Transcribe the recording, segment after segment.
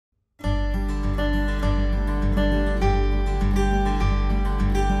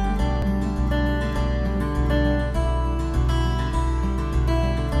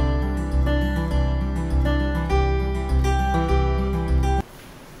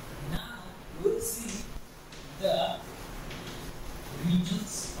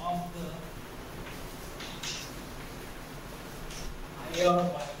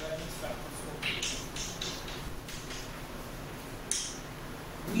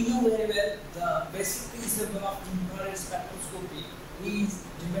well, the basic principle of infrared spectroscopy is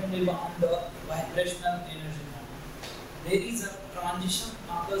dependent on the vibrational energy level. There is a transition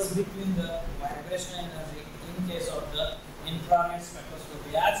occurs between the vibrational energy in case of the infrared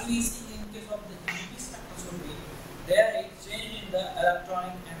spectroscopy. As we see in case of the UV spectroscopy, there is change in the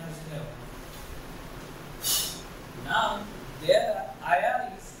electronic energy level. Now, there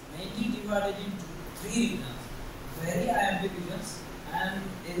IR is mainly divided into three regions, very high regions, and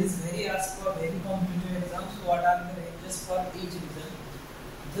it is very asked for very competitive exams. What are the ranges for each region?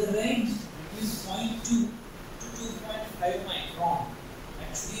 The range between 0.2 to 2.5 micron.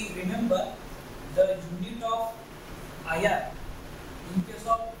 Actually, remember the unit of IR in case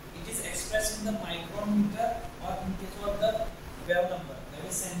of it is expressed in the micrometer or in case of the wave number, that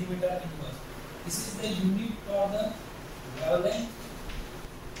is centimeter inverse. This is the unit for the wavelength.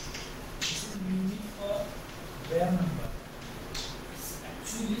 This is unit for wave number.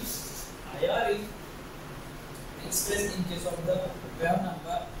 Actually, IR is expressed in case of the wave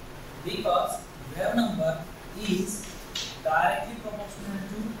number because wave number is directly proportional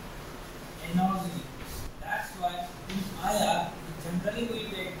to energy. That's why in IR generally we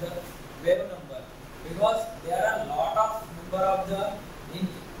take the wave number because there are lot of number of the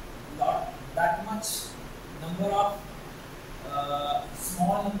that much number of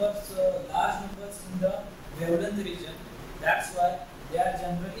small numbers, large numbers in the wavelength region. That's why they are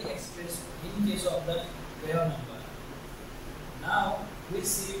generally expressed in case of the wave number. Now we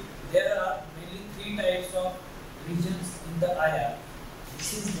see there are mainly three types of regions in the IR.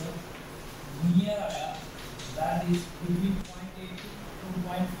 This is the near IR, that is between 0.8 to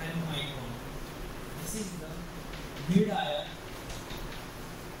 2.5 micron. This is the mid IR,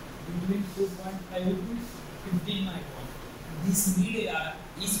 between 2.5 to 15 micron. This mid IR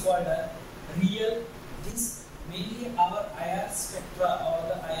is called a real. This mainly our IR spectra or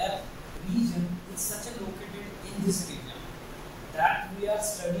the IR region is such a located in this region. That we are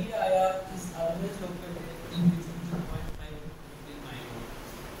studied IR is always located in between 2.5 and 15 micron.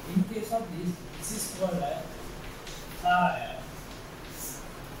 In case of this is called a far IR.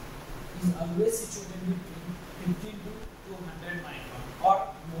 Is always situated between 50 to 200 micron or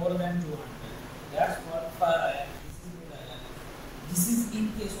more than 200. That's called far IR. This is mid IR. This is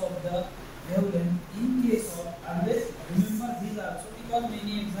in case of the wavelength. In case of always remember these also because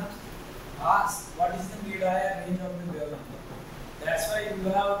many exams ask what is the mid IR range of the wavelength. That's why you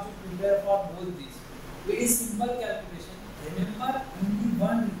have to prepare for both these. It is simple calculation. Remember only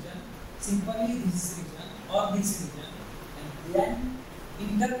one region, simply this region or this region, and then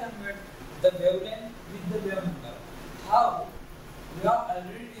interconvert the wavelength with the wave number. How? We have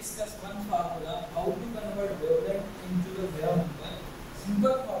already discussed one formula how to convert wavelength into the wave number.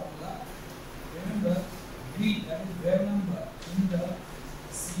 Simple formula. Remember V, that is wave number, in the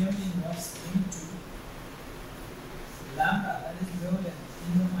Cm inverse into lambda, that is wavelength,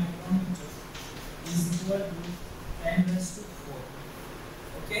 in the micrometer is equal to 10 raised to 4.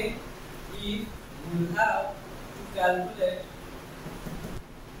 Okay? If we will have to calculate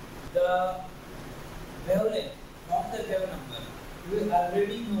the wavelength from the wave number, we will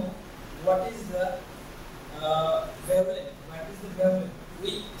already know what is the wavelength. What is the wavelength?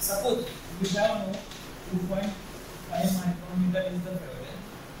 We suppose we have no 2.5 micrometer is the wavelength.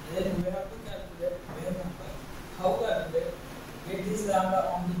 Then we have to calculate wave number. How calculate? Get this lambda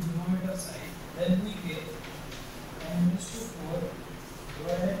on the denominator side. Then we get 10 raised to 4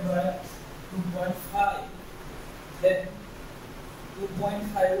 divided by 2.5. Then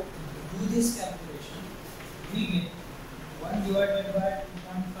 2.5. Do this calculation. We get 1 divided by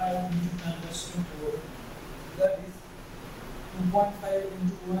 2.5 into 10 raised to 4. That is 2.5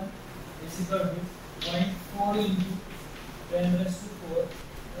 into 1 is equal to 0.4 into 10 raised to 4.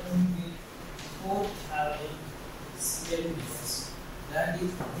 Then we get 4,000 Cl inverse. That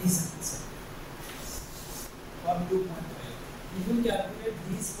is this answer for 2.5. If you calculate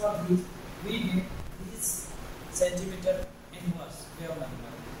this for this, we get this centimeter inverse wave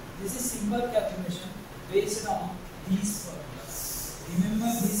number. This is simple calculation based on these formulas. Remember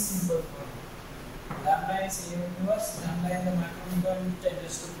this simple formula. Lambda is Cm inverse, lambda in the micrometer with 10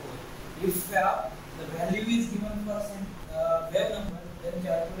 raised to 4. If the value is given for wave number, then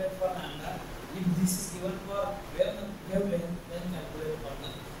calculate for lambda. If this is given for wavelength, then calculate for the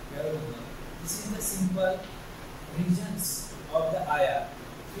wave number. This is the simple regions of the IR.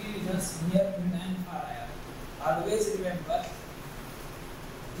 Three regions, near, mid and far IR. Always remember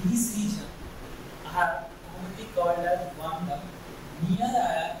these regions are commonly called as one term. Near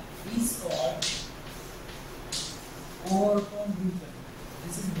IR is called overtone region.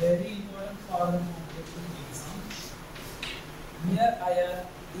 This is very important for the competition exam. near IR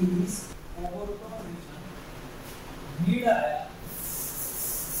is overtone region, mid IR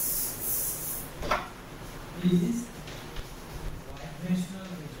is vibrational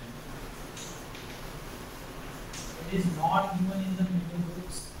region. It is not given in the many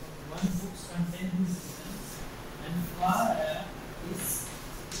books, but one book contains this region, and far IR is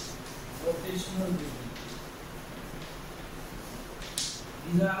rotational region.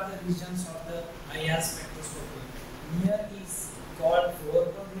 These are the regions of the IR spectroscopy. Near is called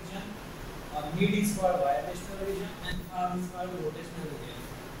overtone region, mid is called vibrational region, and far is called rotational region.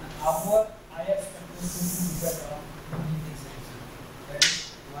 And our IR spectroscopy is around in this region, that is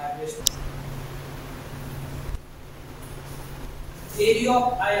vibrational. Theory of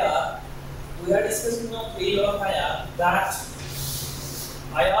IR. We are discussing now theory of IR, that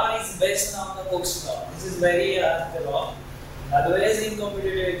IR is based on the Hooke's law. This is very the law. Otherwise, in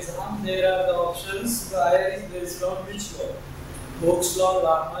competitive exam, there are the options. The IR is based on which law? Hooke's law,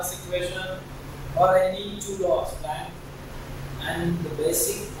 Larmor's equation, or any two laws, right? And the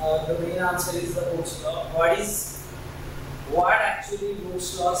basic, the main answer is the Hooke's law. What actually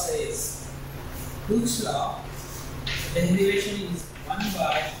Hooke's law says? Hooke's law, the derivation is 1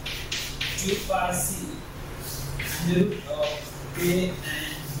 by 2 pi c under root of k and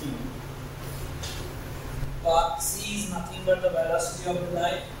mu. C is nothing but the velocity of the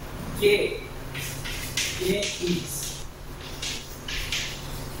light. K is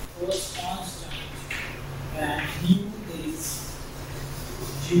force constant, and mu is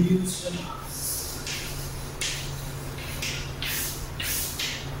reduced mass.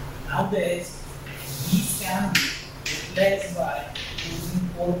 Nowadays, these can be replaced by using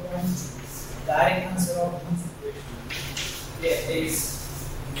 4.2. Direct answer of this equation is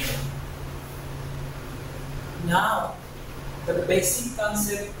now the basic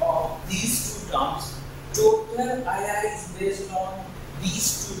concept of these two terms. Total IR is based on these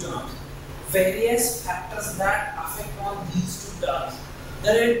two terms. Various factors that affect on these two terms.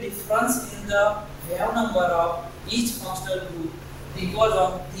 There is a difference in the wave number of each functional group because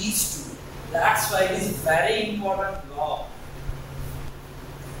of these two. That's why it is a very important law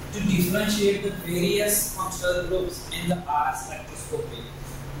to differentiate the various functional groups in the R spectroscopy.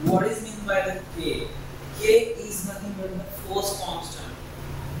 What is meant by the K? K is nothing but the force constant.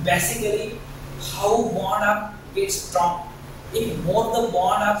 Basically, how bond up gets strong. If more the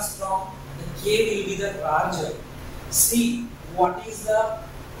bond up strong, the K will be the larger. See what is the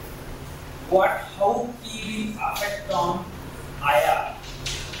how K will affect on IR.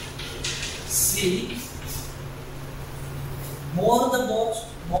 See, more the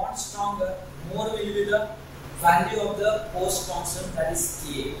bond stronger, more will be the value of the force constant, that is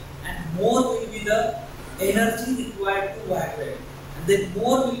K, and more will be the energy required to vibrate, and then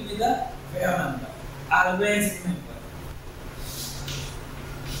more will be the wave number. Always remember,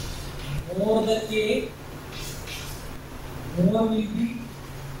 more the K, more will be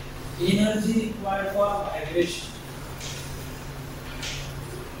energy required for vibration,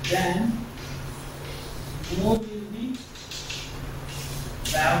 then more will be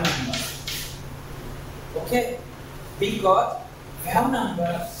wave number. Okay, because wave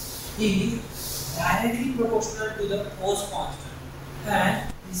number is directly proportional to the force constant,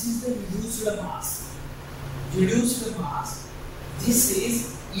 and this is the reduced mass. Reduced mass, this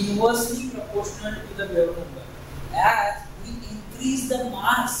is inversely proportional to the wave number. As we increase the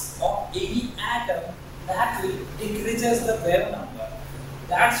mass of any atom, that will decreases the wave number.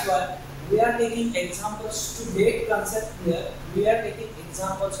 That's why we are taking examples to get concept here. We are taking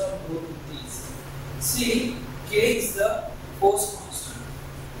examples of both of these. See, K is the force constant.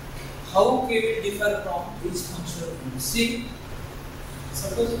 How K will differ from these functional groups? See,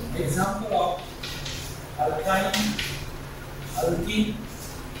 suppose example of alkyne, alkene,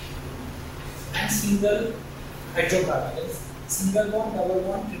 and single hydrocarbon. Single bond, double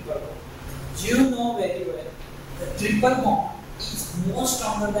bond, triple bond. You know very well the triple bond is more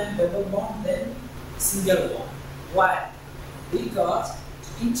stronger than double bond than single bond. Why? Because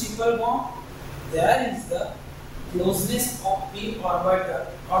in triple bond there is the closeness of p orbital,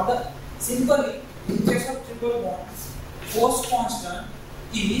 or the simply in case of triple bond, force constant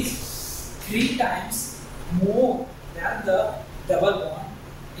is 3 times more than the double bond.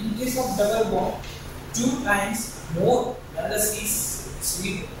 In case of double bond, 2 times more than the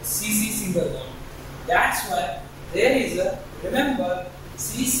CC single bond. That's why there is a, remember,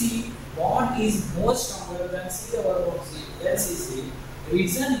 CC bond is more stronger than C double bond than CC.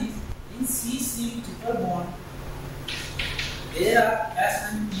 Reason is in CC triple bond there are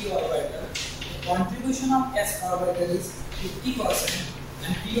S and P orbital. The contribution of S orbital is 50%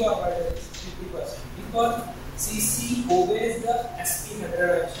 and P orbital is 50%, because C obeys the sp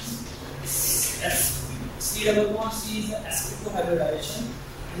hybridization. C double bond C is the sp2 hybridization,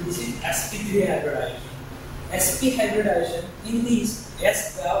 and this is sp3 hybridization. sp hybridization, in this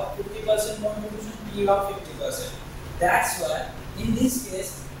S have 50% contribution, P have 50%. That's why in this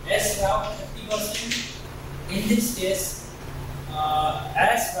case S have 30%. In this case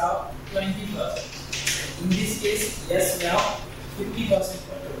S have 20%. In this case S have 50%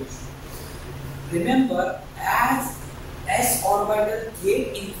 contribution. Remember, as S orbital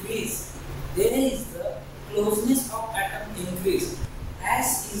get increase, there is the closeness of atom increase.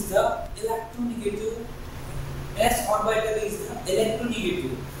 S is the electronegative. S orbital is the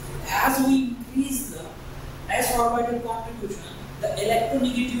electronegative. As we increase the S orbital contribution, the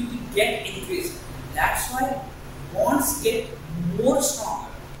electronegativity get increased. That's why bonds get more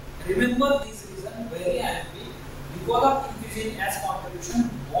stronger. Remember this reason very happy. Because of increasing S contribution,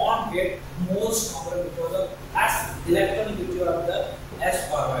 bond get more stronger because of S electronegativity of the S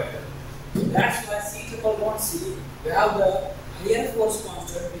orbital. That's why C triple bond C, we have the higher force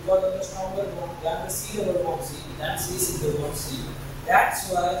constant because of the stronger bond than the C double bond C than C single bond C. That's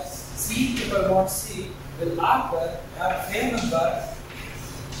why C triple bond C will occur at frame number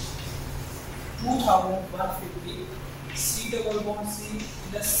 2150. C double bond C in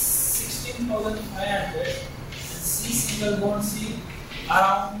the 16500, and C single bond C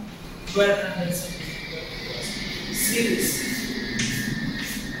around 1200 centimeters. See this.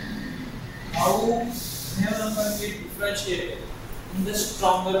 How wave number get differentiated? In the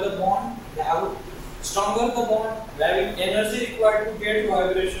stronger the bond, energy required to get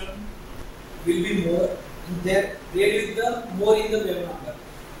vibration will be more. There is the more in the wave number,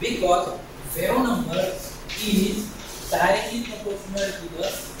 because wave number is directly proportional to the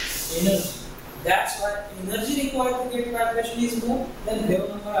energy. That's why energy required to get vibration is more, then wave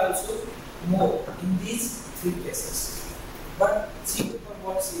number also more in these three cases. But C triple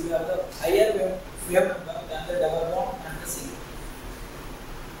bond C, we have the higher wave number than the double bond and the C.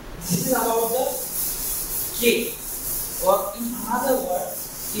 This is about the K. Or in other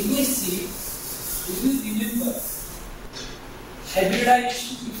words, if you remember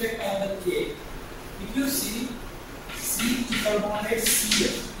hybridization effect on the K, if you see C triple bonded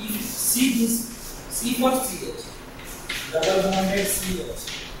CH, if C this C for CH, double bonded CH,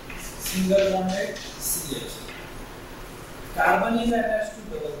 single bonded CH. Carbon is attached to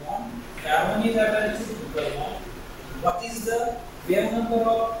double bond, carbon is attached to triple bond. What is the wave number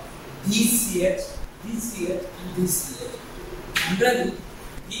of these CH, this CH and this CH? Generally,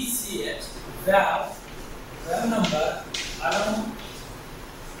 these CH have wave number around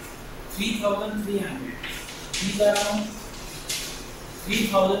 3300. These are around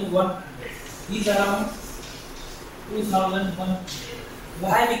 3100. These are around 2100.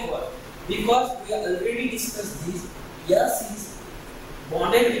 Why? Because we have already discussed this. S is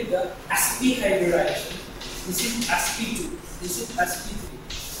bonded with the sp hybridization. This is sp2. This is sp3.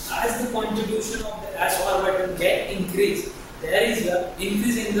 As the contribution of the s orbital get increased, there is a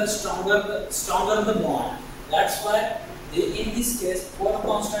increase in the stronger the bond. That's why in this case, force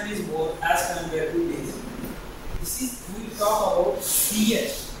constant is more as compared to this. This is we talk about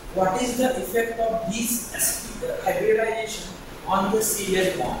CH. What is the effect of this hybridization on the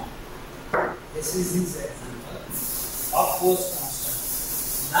CH bond? This is his example of force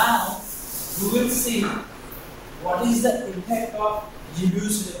constant. Now we will see what is the impact of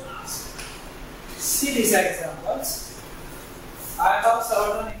reduced mass. See these examples. I have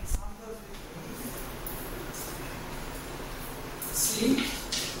certain examples with me.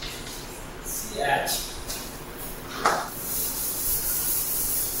 CH.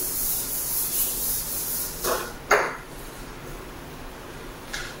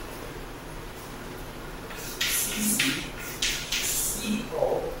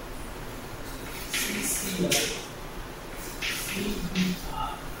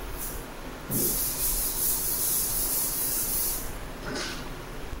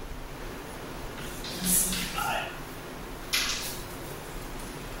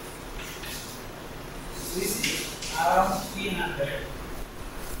 This is around 300.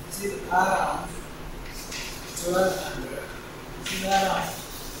 This is around 1200. This is around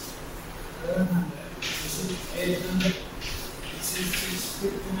 1100. This is 800. This is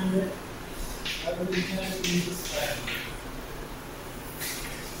 1500. I will use this 500.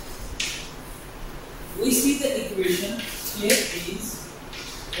 We see the equation here is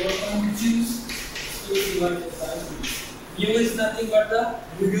 4.2 divided by mu is nothing but the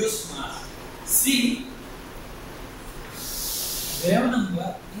reduced mass. See, wave number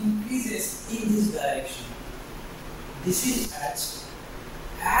increases in this direction. This is H.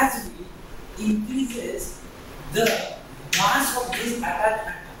 As we increases the mass of this attached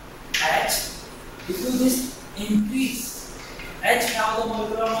atom H, if you just increase H have the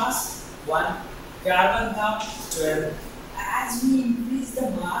molecular mass 1, carbon have 12. As we increase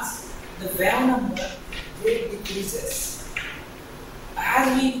the mass, the wave number decreases.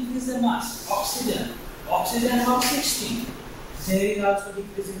 As we increase the mass, oxygen have 16. There is also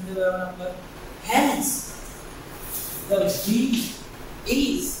decrease in the wave number. Hence, the V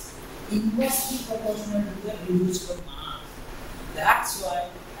is inversely proportional to the reduced mass. That's why,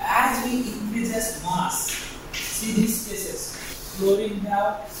 as we increases mass, see these cases. Chlorine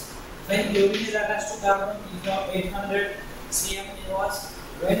have, when chlorine is attached to carbon, it have 800 cm inverse.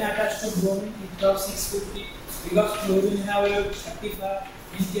 When attached to bromine, it have 650. Because chlorine have 35.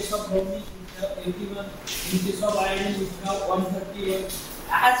 In case of bromine, it have 81. In case of iodine, it have 131.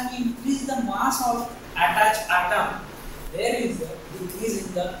 As we increase the mass of attached atom, there is a decrease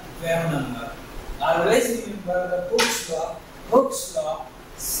in the wave number. Always remember the Hooke's law. Hooke's law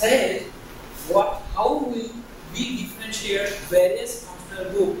says how will we differentiate various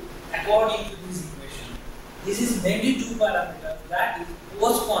functional groups according to this equation. This is mainly two parameters, that is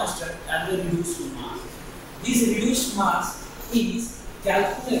force constant and the reduced mass. This reduced mass is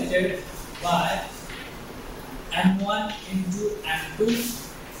calculated by M1 into M2,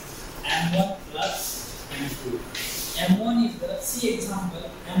 M1 plus M2. M1 is the, see example,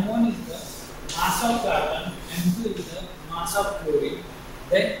 M1 is the mass of carbon, M2 is the mass of chlorine.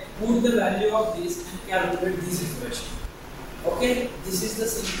 Then put the value of this and calculate this equation. Okay, this is the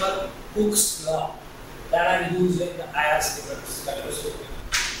simple Hooke's law that I use in the IR spectroscopy.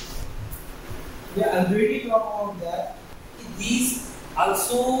 We already talked about that. These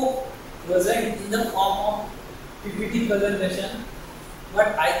also present in the form of PPT presentation, but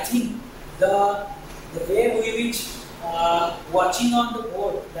I think the way we which watching on the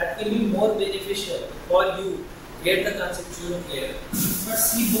board, that will be more beneficial for you get the conceptual clear. But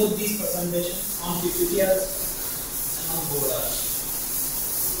see both these presentations on PPT and on board.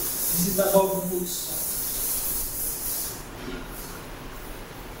 This is about the Hooke's law.